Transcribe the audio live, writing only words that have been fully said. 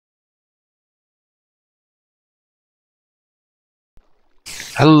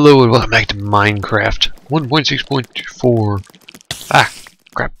Hello and welcome back to Minecraft 1.6.4. Ah,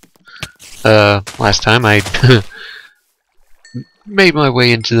 crap. Last time I made my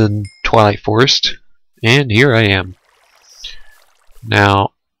way into the Twilight Forest, and here I am.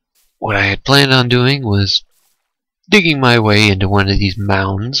 Now, what I had planned on doing was digging my way into one of these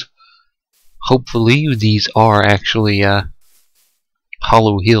mounds. Hopefully these are actually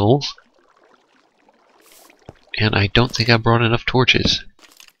hollow hills. And I don't think I brought enough torches.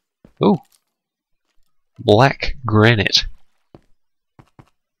 Oh, black granite.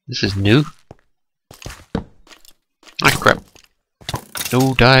 This is new. Ah, crap.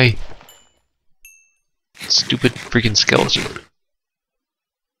 No, die. Stupid freaking skeleton.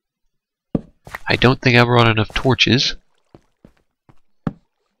 I don't think I brought enough torches.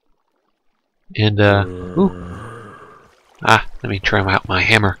 And, ooh. Ah, let me try out my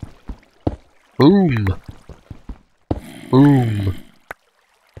hammer. Boom! Boom!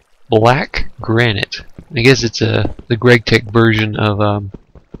 Black granite. I guess it's the GregTech version of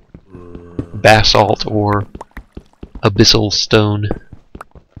basalt or abyssal stone.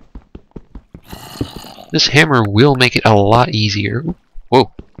 This hammer will make it a lot easier.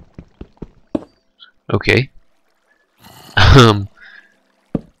 Whoa. Okay.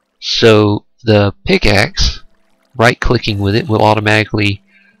 So the pickaxe, right-clicking with it will automatically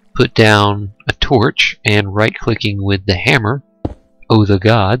put down a torch, and right-clicking with the hammer, oh the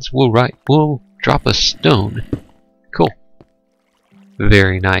gods, will drop a stone. Cool.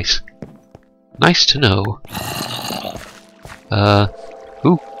 Very nice. Nice to know.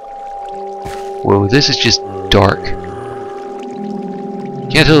 Ooh. Whoa, this is just dark.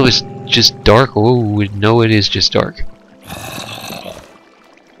 Can't tell if it's just dark. Oh, no, it is just dark.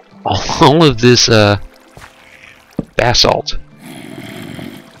 All of this, basalt.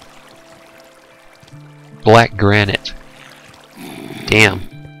 Black granite. Damn.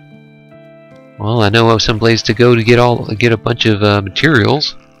 Well, I know of some place to go to get a bunch of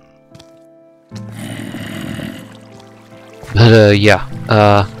materials. But yeah.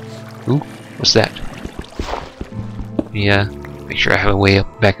 Ooh, what's that? Yeah. Make sure I have a way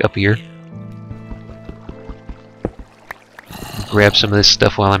back up here. Grab some of this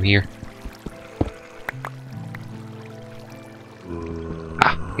stuff while I'm here.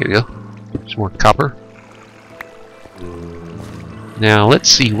 Ah, here we go. Some more copper. Now let's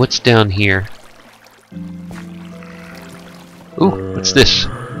see what's down here. Ooh, what's this?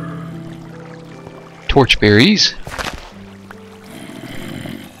 Torchberries.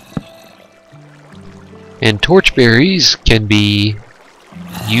 And torchberries can be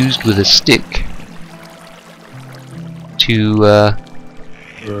used with a stick to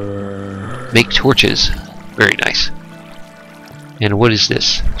make torches. Very nice. And what is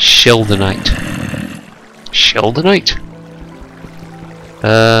this? Sheldonite. Sheldonite?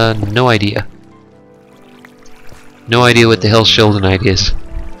 No idea. No idea what the hell Sheldonite is.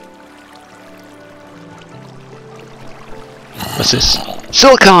 What's this?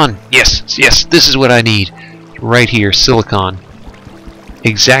 Silicon! Yes, yes, this is what I need. Right here, silicon.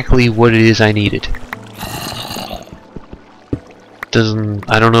 Exactly what it is I needed.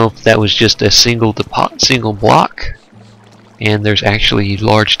 I don't know if that was just a single block, and there's actually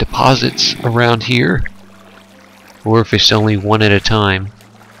large deposits around here, or if it's only one at a time.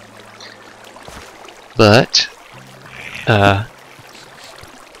 But let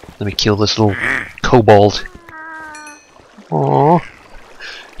me kill this little kobold. Aww.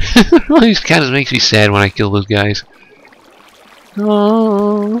 It kind of makes me sad when I kill those guys.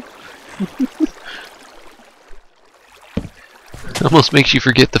 Aww. Almost makes you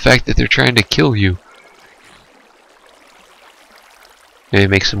forget the fact that they're trying to kill you. Maybe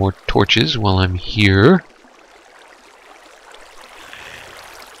make some more torches while I'm here.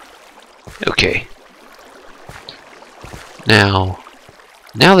 Okay. Now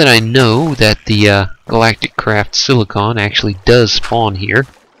that I know that the Galacticraft silicon actually does spawn here,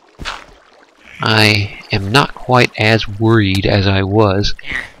 I am not quite as worried as I was.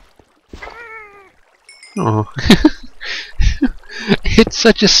 Oh. It's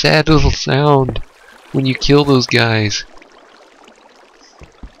such a sad little sound when you kill those guys.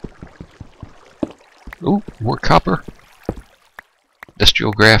 Oh, more copper.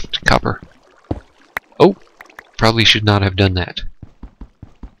 Industrial graft copper. Oh, probably should not have done that.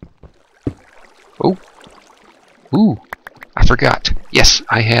 Oh. Ooh, I forgot. Yes,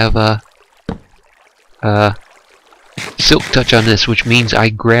 I have silk touch on this, which means I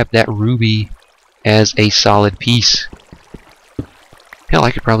grab that ruby as a solid piece. Hell,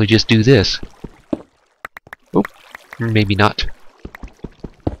 I could probably just do this. Oh, maybe not.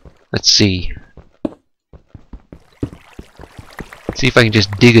 Let's see. See if I can just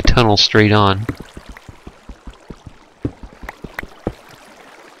dig a tunnel straight on.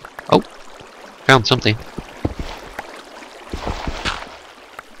 Oh, found something.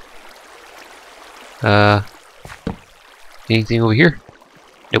 Anything over here?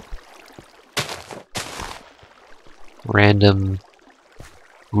 Nope. Random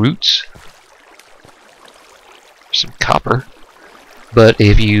roots. Some copper. But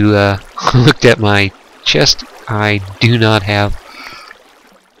if you looked at my chest, I do not have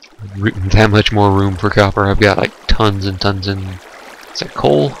that much more room for copper. I've got like tons and tons and... is that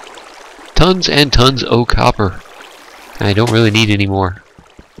coal? Tons and tons of copper. I don't really need any more.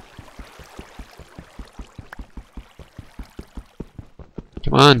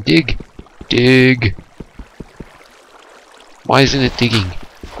 Come on, dig! Dig! Why isn't it digging?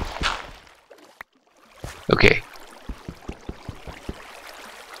 Okay.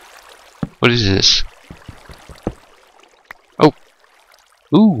 What is this? Oh!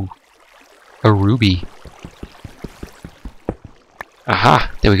 Ooh! A ruby.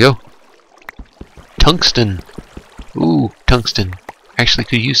 Aha! There we go. Tungsten! Ooh, tungsten. Actually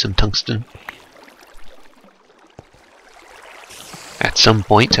could use some tungsten. At some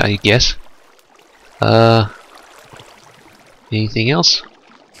point, I guess. Anything else?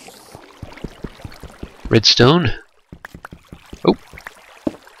 Redstone? Oh!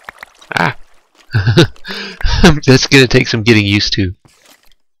 Ah! That's gonna take some getting used to.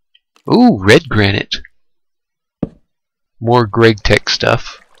 Ooh, red granite. More GregTech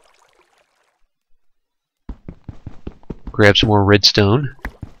stuff. Grab some more redstone.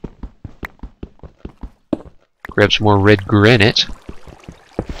 Grab some more red granite.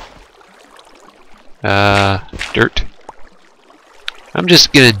 Dirt. I'm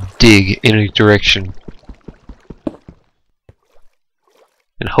just gonna dig in a direction.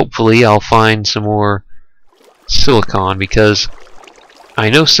 And hopefully I'll find some more silicon, because I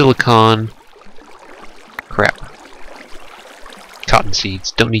know silicon... crap. Cotton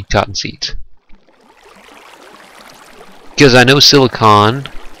seeds. Don't need cotton seeds. Because I know silicon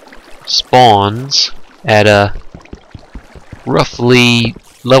spawns at a roughly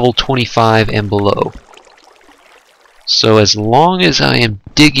level 25 and below. So as long as I am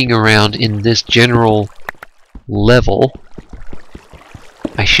digging around in this general level,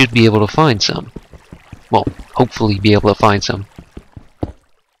 I should be able to find some. Well, hopefully be able to find some.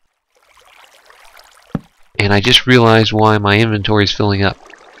 And I just realized why my inventory is filling up.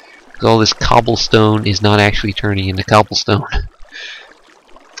 Because all this cobblestone is not actually turning into cobblestone.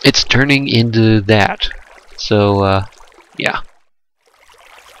 It's turning into that. So, yeah.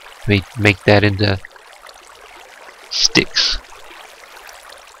 Make that into sticks.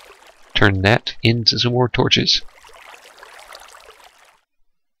 Turn that into some more torches.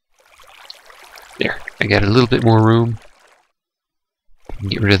 There, I got a little bit more room.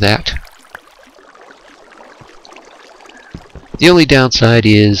 Get rid of that. The only downside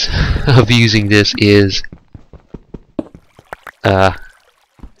is of using this is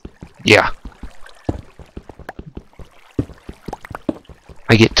yeah.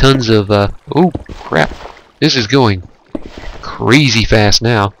 I get tons of oh crap. This is going crazy fast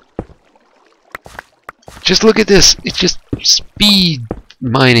now. Just look at this. It's just speed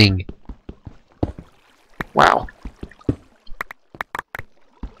mining. Wow.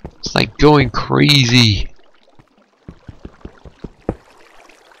 It's like going crazy.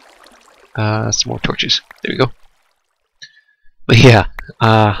 Some more torches. There we go. But yeah,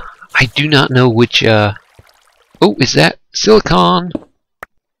 I do not know which, oh, is that silicon?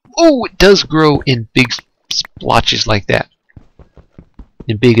 Oh, it does grow in big splotches like that.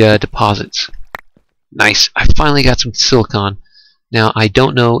 In big, deposits. Nice. I finally got some silicon. Now, I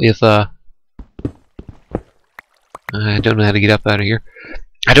don't know if, I don't know how to get up out of here.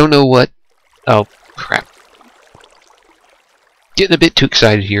 I don't know what, oh, crap. Getting a bit too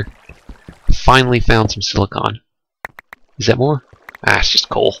excited here. Finally found some silicon. Is that more? Ah, it's just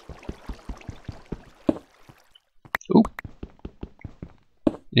coal. Ooh.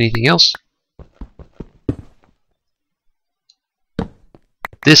 Anything else?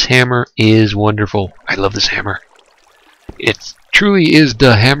 This hammer is wonderful. I love this hammer. It truly is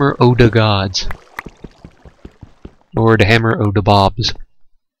the hammer o' the gods. Or the hammer o' the Bobs.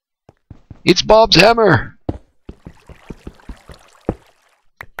 It's Bob's hammer!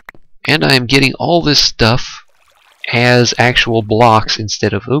 And I am getting all this stuff as actual blocks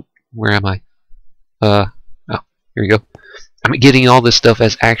instead of... oh, where am I? Oh, here we go. I'm getting all this stuff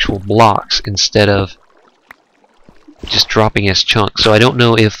as actual blocks instead of just dropping as chunks. So I don't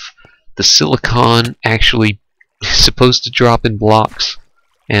know if the silicon actually is supposed to drop in blocks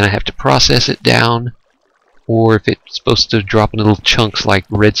and I have to process it down, or if it's supposed to drop in little chunks like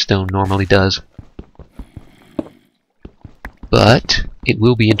redstone normally does. But it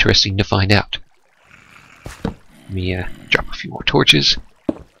will be interesting to find out. Let me drop a few more torches.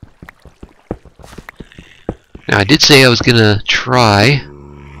 Now I did say I was gonna try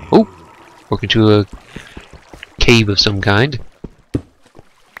walk into a cave of some kind.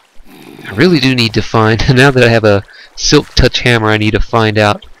 I really do need to find, now that I have a silk touch hammer, I need to find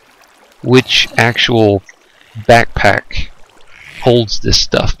out which actual backpack holds this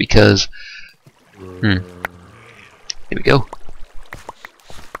stuff, because here we go.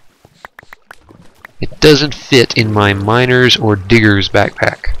 It doesn't fit in my miner's or digger's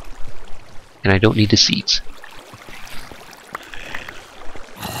backpack, and I don't need the seeds.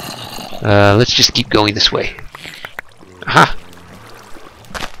 Let's just keep going this way. Aha!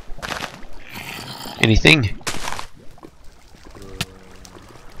 Anything?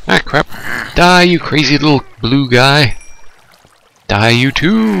 Ah, crap. Die, you crazy little blue guy. Die, you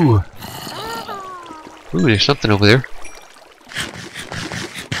too! Ooh, there's something over there.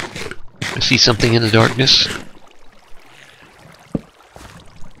 I see something in the darkness.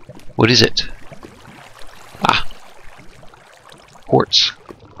 What is it? Ah. Quartz.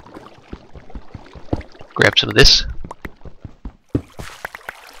 Grab some of this.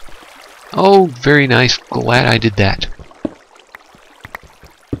 Oh, very nice. Glad I did that.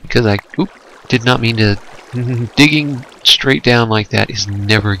 Because I did not mean to... Digging straight down like that is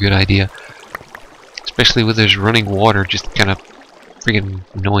never a good idea. Especially when there's running water just kind of freaking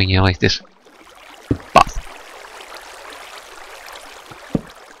annoying you like this. Bop.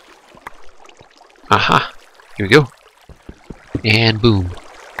 Aha! Here we go. And boom.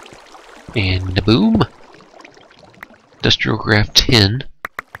 And a boom. Industrial Craft 10.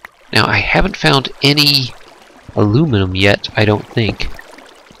 Now, I haven't found any aluminum yet, I don't think.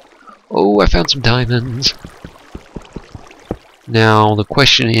 Oh, I found some diamonds. Now, the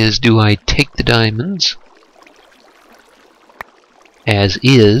question is, do I take the diamonds as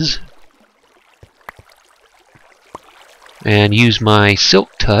is and use my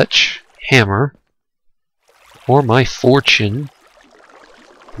Silk Touch hammer or my Fortune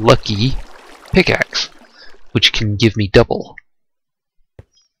Lucky pickaxe, which can give me double?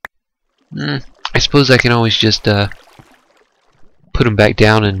 I suppose I can always just put them back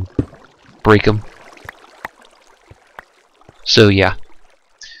down and break them. So yeah,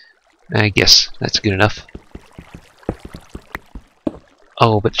 I guess that's good enough.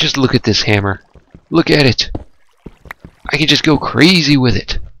 Oh, but just look at this hammer. Look at it. I can just go crazy with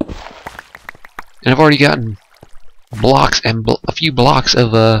it. And I've already gotten blocks and a few blocks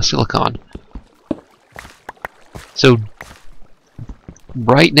of silicon. So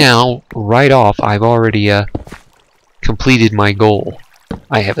right now, right off, I've already completed my goal.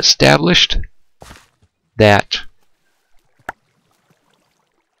 I have established that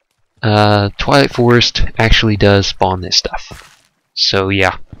Twilight Forest actually does spawn this stuff. So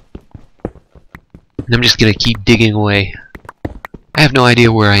yeah. And I'm just gonna keep digging away. I have no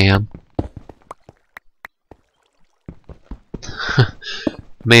idea where I am.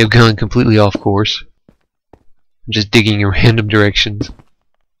 May have gone completely off course. I'm just digging in random directions.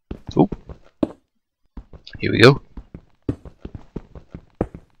 Oh. Here we go.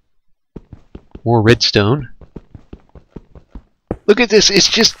 More redstone. Look at this, it's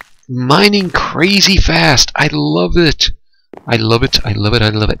just mining crazy fast. I love it. I love it, I love it, I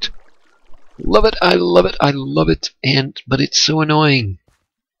love it. Love it, I love it, I love it. But it's so annoying.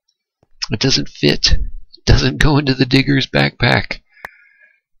 It doesn't fit. It doesn't go into the digger's backpack.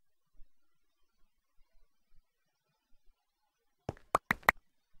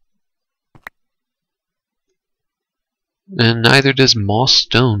 And neither does moss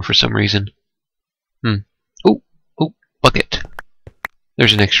stone for some reason. Oh, bucket.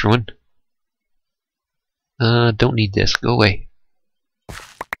 There's an extra one. Don't need this. Go away.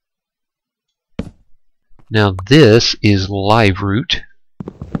 Now this is live root.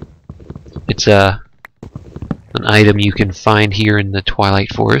 It's an item you can find here in the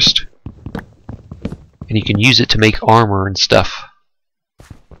Twilight Forest. And you can use it to make armor and stuff.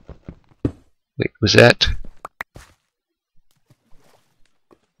 Wait, was that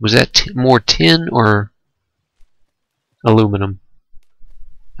more tin or aluminum?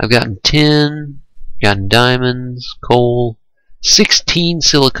 I've gotten tin, gotten diamonds, coal, 16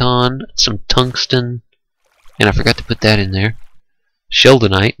 silicon, some tungsten, and I forgot to put that in there.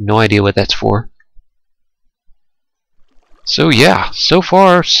 Sheldonite, no idea what that's for. So yeah, so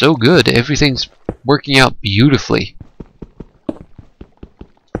far so good. Everything's working out beautifully.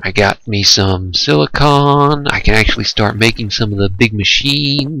 I got me some silicon. I can actually start making some of the big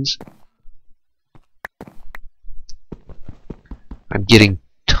machines. I'm getting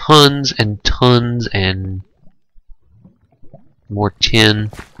tons and tons and more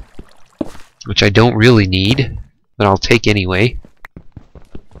tin, which I don't really need, but I'll take anyway.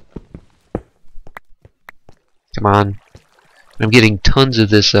 Come on. I'm getting tons of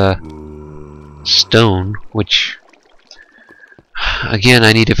this stone, which, again,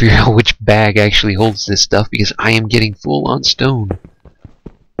 I need to figure out which bag actually holds this stuff, because I am getting full on stone.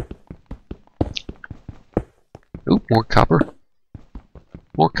 Oop, more copper.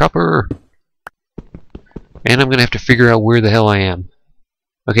 More copper! And I'm gonna have to figure out where the hell I am.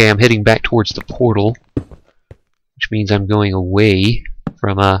 Okay, I'm heading back towards the portal, which means I'm going away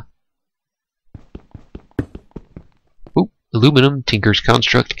from aluminum, Tinker's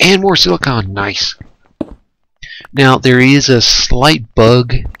Construct, and more silicon. Nice! Now, there is a slight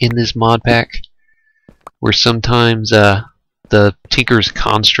bug in this mod pack where sometimes the Tinker's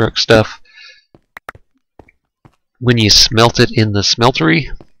Construct stuff, when you smelt it in the smeltery,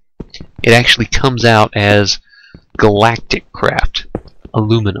 it actually comes out as Galacticraft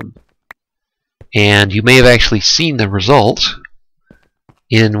aluminum. And you may have actually seen the result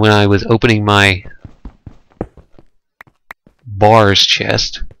in when I was opening my bars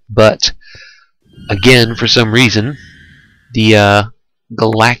chest, but again, for some reason, the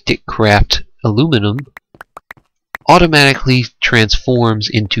Galacticraft aluminum automatically transforms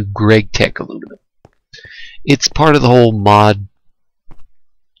into GregTech aluminum. It's part of the whole mod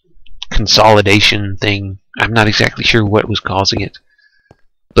consolidation thing. I'm not exactly sure what was causing it,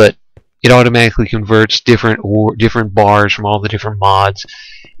 but it automatically converts different bars from all the different mods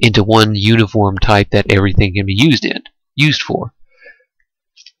into one uniform type that everything can be used for.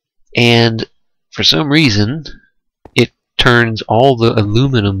 And for some reason, it turns all the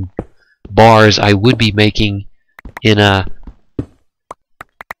aluminum bars I would be making in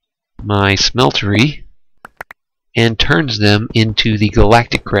my smeltery and turns them into the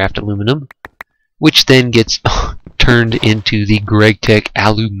Galacticraft aluminum, which then gets turned into the GregTech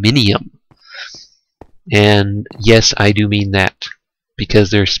aluminium. And yes, I do mean that, because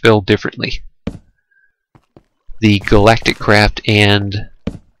they're spelled differently. The Galacticraft and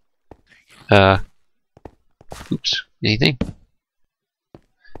oops, anything?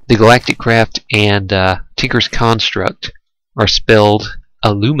 The Galacticraft and Tinker's Construct are spelled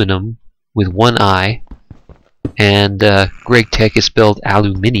aluminum with one I, and GregTech is spelled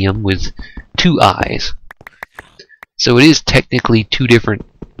aluminium with two I's. So it is technically two different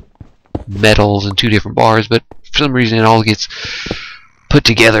metals and two different bars, but for some reason it all gets put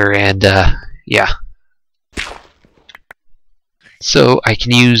together, and yeah. So I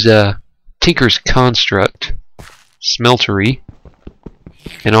can use Tinker's Construct smeltery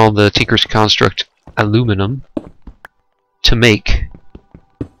and all the Tinker's Construct aluminum to make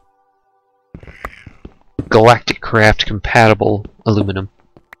Galacticraft compatible aluminum,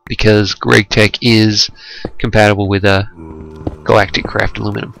 because GregTech is compatible with Galacticraft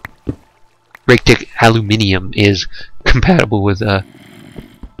aluminum. GregTech aluminium is compatible with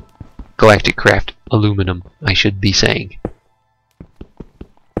Galacticraft aluminum, I should be saying.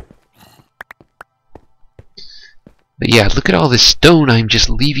 But yeah, look at all this stone I'm just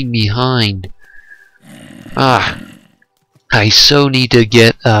leaving behind. I so need to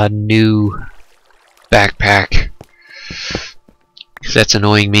get a new backpack, because that's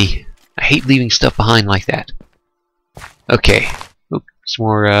annoying me. I hate leaving stuff behind like that. Okay, oops, some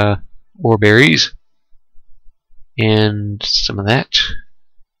more ore berries, and some of that.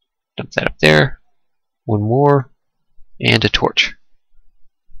 Dump that up there. One more, and a torch.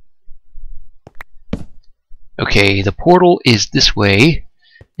 Okay, the portal is this way,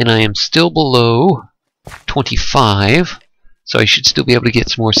 and I am still below 25, so I should still be able to get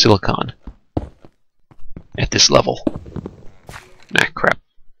some more silicon at this level. Ah, crap.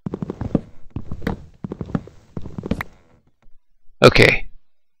 Okay,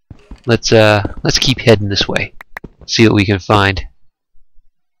 let's keep heading this way. See what we can find.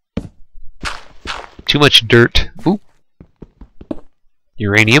 Too much dirt. Ooh.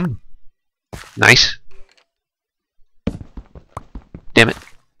 Uranium. Nice. Damn it.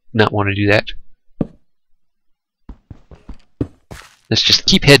 Not want to do that. Let's just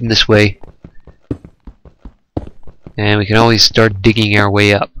keep heading this way. And we can always start digging our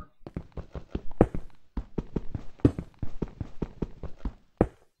way up.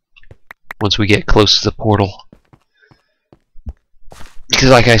 Once we get close to the portal. Because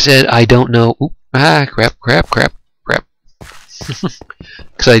like I said, I don't know... Oop, crap.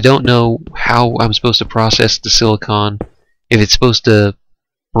 Because I don't know how I'm supposed to process the silicon. If it's supposed to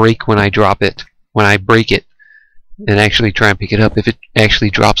break when I drop it. When I break it and actually try and pick it up. If it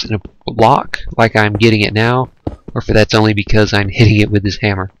actually drops in a block, like I'm getting it now. or if that's only because I'm hitting it with this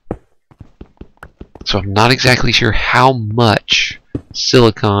hammer. So I'm not exactly sure how much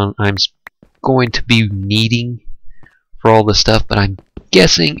silicon I'm going to be needing for all this stuff, but I'm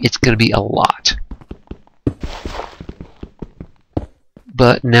guessing it's going to be a lot.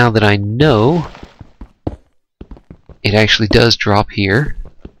 But now that I know it actually does drop here,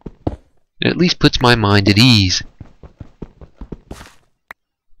 it at least puts my mind at ease.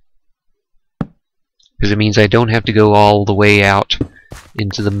 Because it means I don't have to go all the way out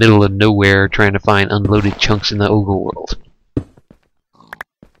into the middle of nowhere trying to find unloaded chunks in the overworld.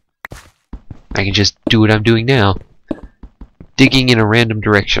 I can just do what I'm doing now. Digging in a random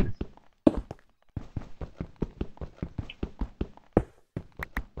direction.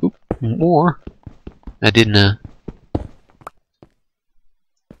 Oop, more. I didn't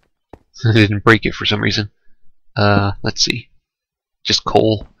break it for some reason. Let's see. Just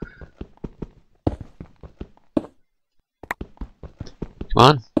coal. Come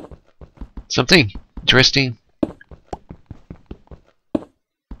on. Something interesting.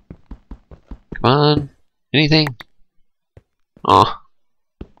 Come on. Anything? Aw.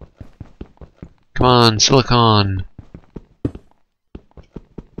 Come on, silicon.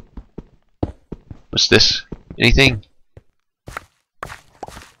 What's this? Anything?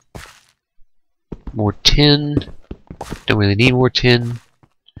 More tin. Don't really need more tin.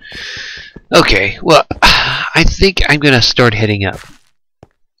 Okay, well, I think I'm gonna start heading up,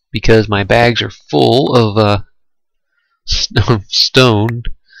 because my bags are full of stone,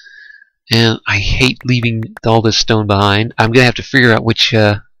 and I hate leaving all this stone behind. I'm gonna have to figure out which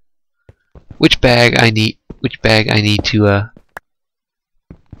bag I need to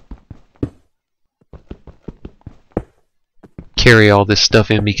carry all this stuff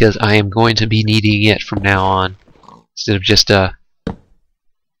in, because I am going to be needing it from now on instead of just the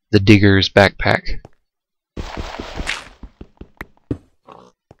digger's backpack.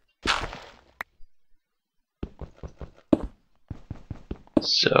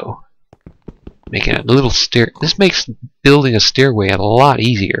 So, making a little stair. This makes building a stairway a lot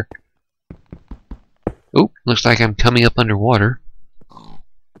easier. Oh, looks like I'm coming up underwater.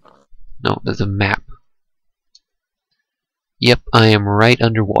 No, there's a map. Yep, I am right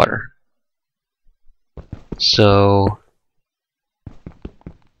underwater. So,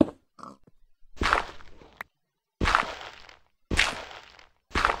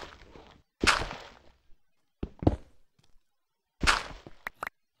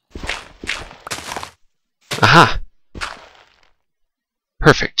 aha!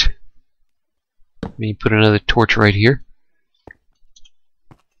 Perfect. Let me put another torch right here.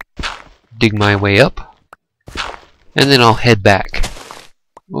 Dig my way up. And then I'll head back.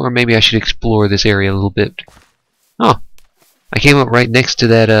 Or maybe I should explore this area a little bit. Oh, I came up right next to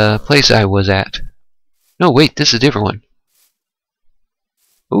that place I was at. No, wait, this is a different one.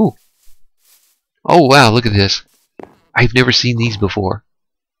 Ooh. Oh wow, look at this. I've never seen these before.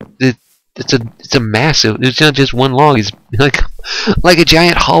 It's a massive. It's not just one log. It's like a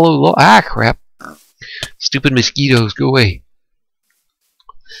giant hollow log. Ah, crap! Stupid mosquitoes, go away.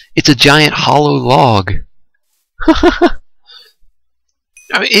 It's a giant hollow log. I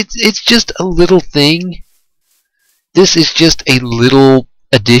mean, it's just a little thing. This is just a little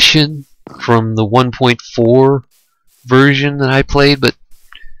addition from the 1.4 version that I played, but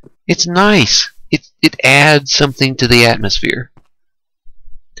it's nice. It adds something to the atmosphere.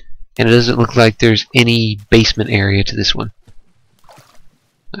 And it doesn't look like there's any basement area to this one.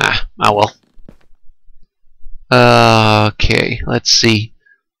 Ah, oh well. Okay, let's see.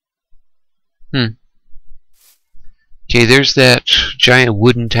 Okay, there's that giant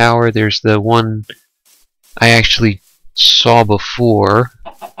wooden tower. There's the one I actually saw before.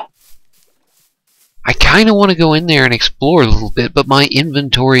 I kind of want to go in there and explore a little bit, but my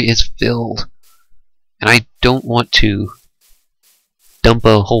inventory is filled. And I don't want to dump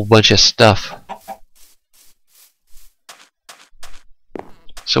a whole bunch of stuff.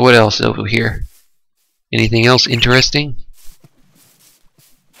 So what else over here? Anything else interesting?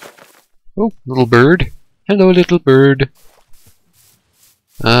 Oh, little bird. Hello, little bird.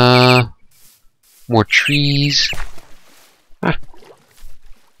 More trees. Ah.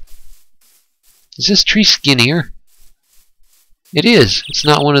 Is this tree skinnier? It is. It's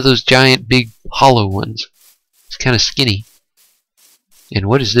not one of those giant, big, hollow ones. It's kind of skinny. And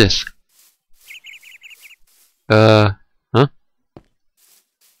what is this? Huh?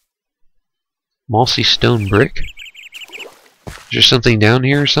 Mossy stone brick? Is there something down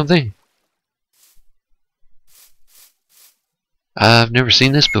here or something? I've never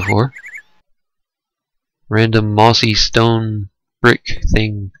seen this before. Random mossy stone brick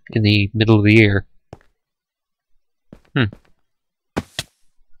thing in the middle of the air. I'm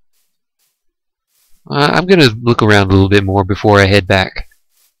gonna look around a little bit more before I head back.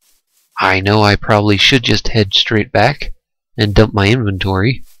 I know I probably should just head straight back and dump my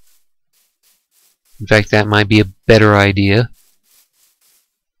inventory. In fact, that might be a better idea.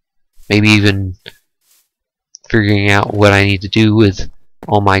 Maybe even figuring out what I need to do with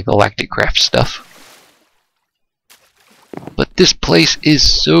all my Galacticraft stuff. But this place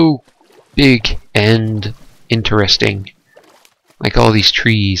is so big and interesting. Like all these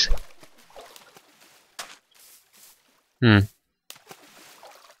trees.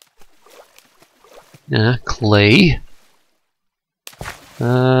 Clay.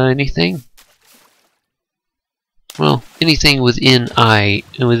 Anything? Well, anything within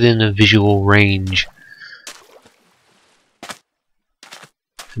a visual range.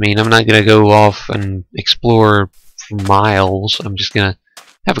 I mean, I'm not gonna go off and explore for miles. I'm just gonna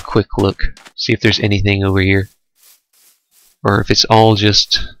have a quick look, see if there's anything over here, or if it's all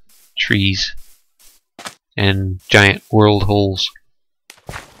just trees and giant world holes.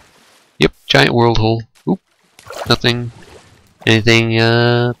 Yep, giant world hole. Oop, nothing. Anything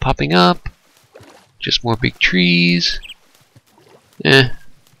popping up? Just more big trees. Well,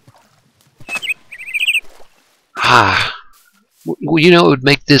 you know, it would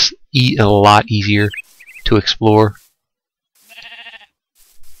make this a lot easier to explore.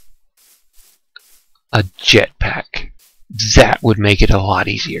 A jetpack. That would make it a lot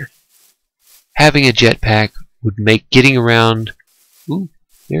easier. Having a jetpack would make getting around... Ooh,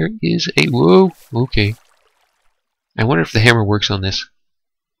 there is a... Whoa, okay. I wonder if the hammer works on this.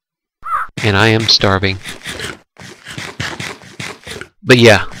 And I am starving. But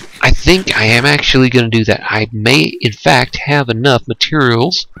yeah, I think I am actually going to do that. I may, in fact, have enough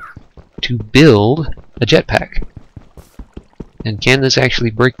materials to build a jetpack. And can this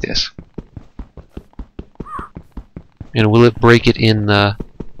actually break this? And will it break it in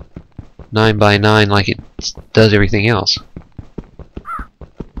 9x9 like it does everything else?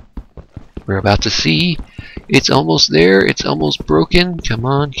 We're about to see. It's almost there. It's almost broken. Come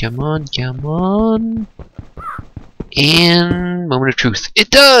on, come on, come on. And moment of truth. It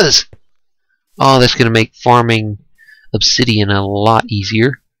does! Oh, that's going to make farming obsidian a lot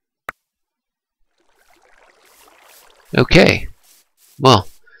easier. Okay. Well,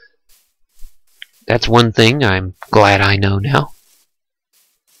 that's one thing I'm glad I know now.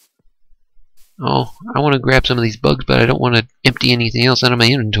 Oh, I want to grab some of these bugs, but I don't want to empty anything else out of my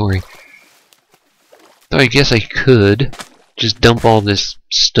inventory. Though I guess I could just dump all this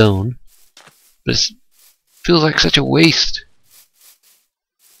stone. But it feels like such a waste.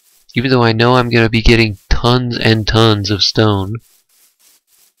 Even though I know I'm going to be getting tons and tons of stone.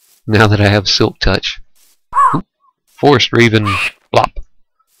 Now that I have Silk Touch. Oop, Forest Raven. Blop.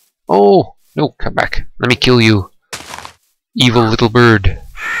 Oh, no, come back. Let me kill you. Evil little bird.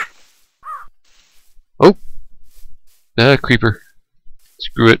 Oh. Creeper.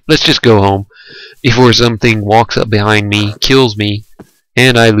 Screw it. Let's just go home. Before something walks up behind me, kills me,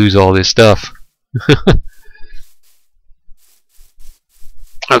 and I lose all this stuff.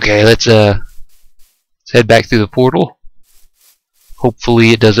 Okay, let's head back through the portal.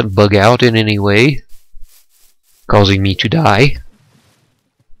 Hopefully it doesn't bug out in any way, causing me to die.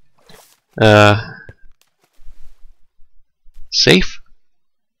 Safe?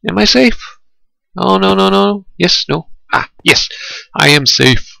 Am I safe? Oh, no, no, no. Yes, no. Ah, yes. I am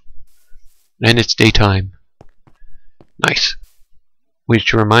safe. And it's daytime. Nice.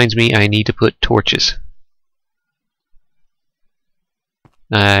 Which reminds me, I need to put torches.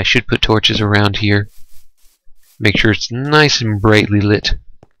 I should put torches around here. Make sure it's nice and brightly lit.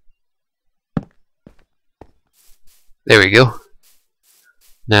 There we go.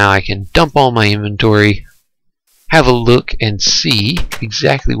 Now I can dump all my inventory, have a look, and see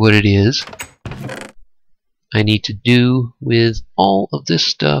exactly what it is I need to do with all of this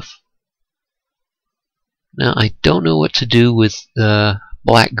stuff. Now, I don't know what to do with the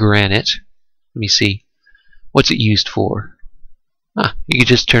black granite. Let me see. What's it used for? Ah, you can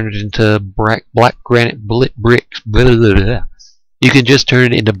just turn it into black granite bricks. Blah, blah, blah. You can just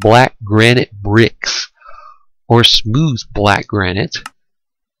turn it into black granite bricks. Or smooth black granite.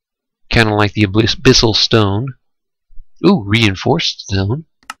 Kind of like the abyssal stone. Ooh, reinforced stone.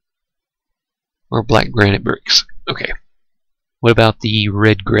 Or black granite bricks. Okay. What about the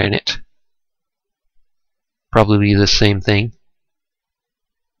red granite? Probably the same thing.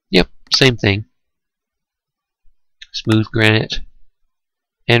 Yep, same thing. Smooth granite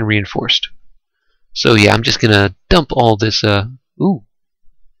and reinforced. So yeah, I'm just gonna dump all this. Ooh.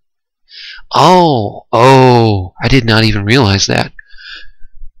 Oh, I did not even realize that.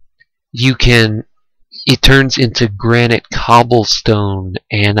 You can it turns into granite cobblestone,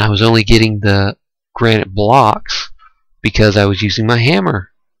 and I was only getting the granite blocks because I was using my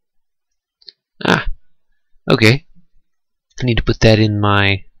hammer. Okay. I need to put that in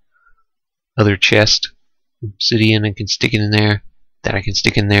my other chest. Obsidian, I can stick it in there. That I can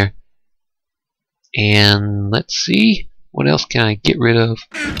stick in there. And let's see, what else can I get rid of?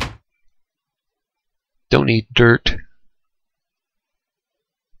 Don't need dirt.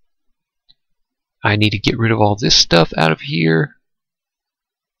 I need to get rid of all this stuff out of here.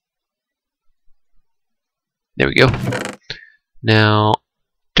 There we go. Now,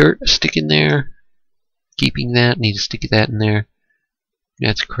 dirt, stick in there. Keeping that, need to stick that in there.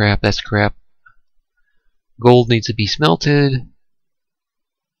 That's crap, that's crap. Gold needs to be smelted.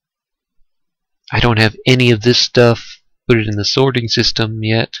 I don't have any of this stuff. Put it in the sorting system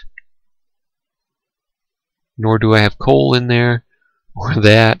yet. Nor do I have coal in there. Or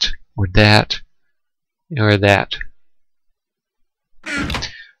that. Or that. Or that.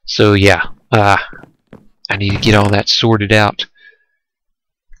 So yeah. I need to get all that sorted out.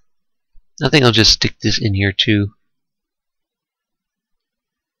 I think I'll just stick this in here too.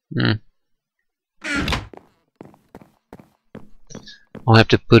 I'll have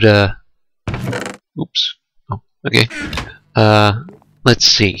to put a... Oops. Oh, okay. Let's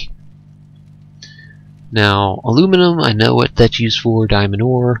see. Now, aluminum, I know what that's used for. Diamond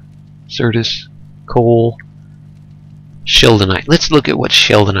ore, Certus, coal, sheldonite. Let's look at what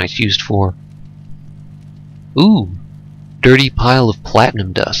sheldonite's used for. Ooh, dirty pile of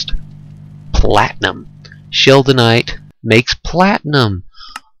platinum dust. Platinum. Sheldonite makes platinum.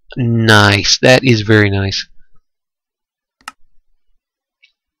 Nice. That is very nice.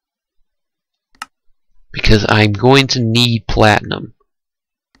 Because I'm going to need platinum.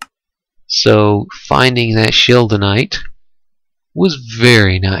 So finding that sheldonite was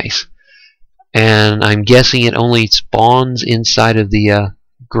very nice. And I'm guessing it only spawns inside of the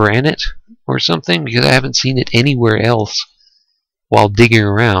granite or something, because I haven't seen it anywhere else while digging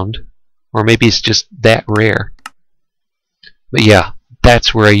around. Or maybe it's just that rare. But yeah,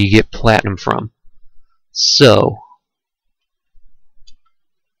 that's where you get platinum from. So,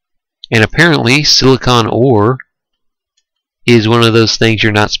 and apparently silicon ore is one of those things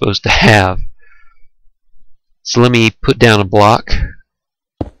you're not supposed to have. So let me put down a block,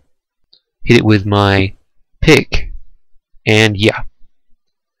 hit it with my pick, and yeah,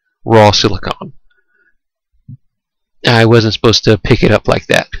 raw silicon. I wasn't supposed to pick it up like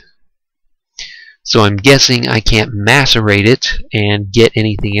that. So I'm guessing I can't macerate it and get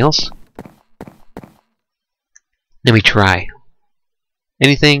anything else. Let me try.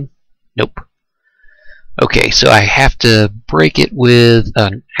 Anything? Nope. Okay, so I have to break it with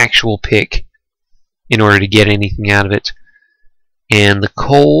an actual pick in order to get anything out of it. And the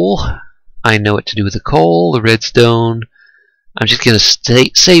coal, I know what to do with the coal, the redstone. I'm just going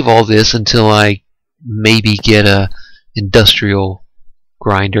to save all this until I maybe get a industrial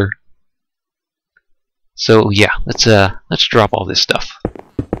grinder. So yeah, let's drop all this stuff.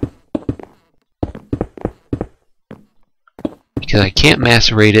 Because I can't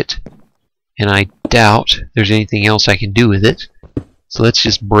macerate it, and I doubt there's anything else I can do with it. So let's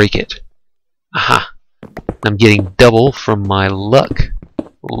just break it. Aha! I'm getting double from my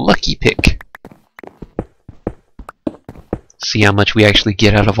lucky pick. See how much we actually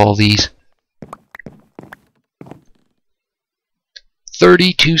get out of all these.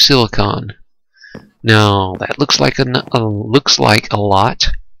 32 silicon. Now that looks like a lot,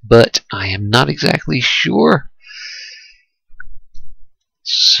 but I am not exactly sure.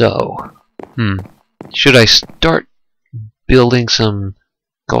 So, should I start building some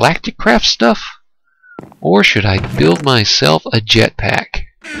Galacticraft stuff, or should I build myself a jetpack?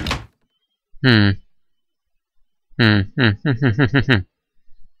 I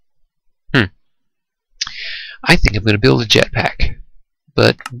think I'm going to build a jetpack,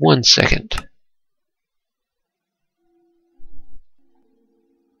 but 1 second.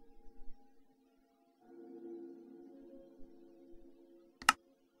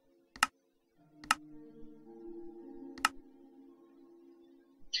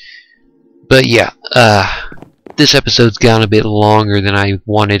 But yeah, this episode's gone a bit longer than I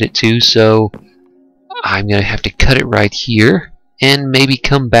wanted it to, so I'm going to have to cut it right here, and maybe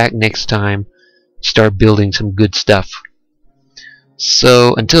come back next time, start building some good stuff.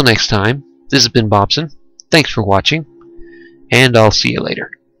 So until next time, this has been Bobson. Thanks for watching, and I'll see you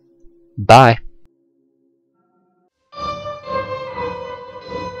later. Bye.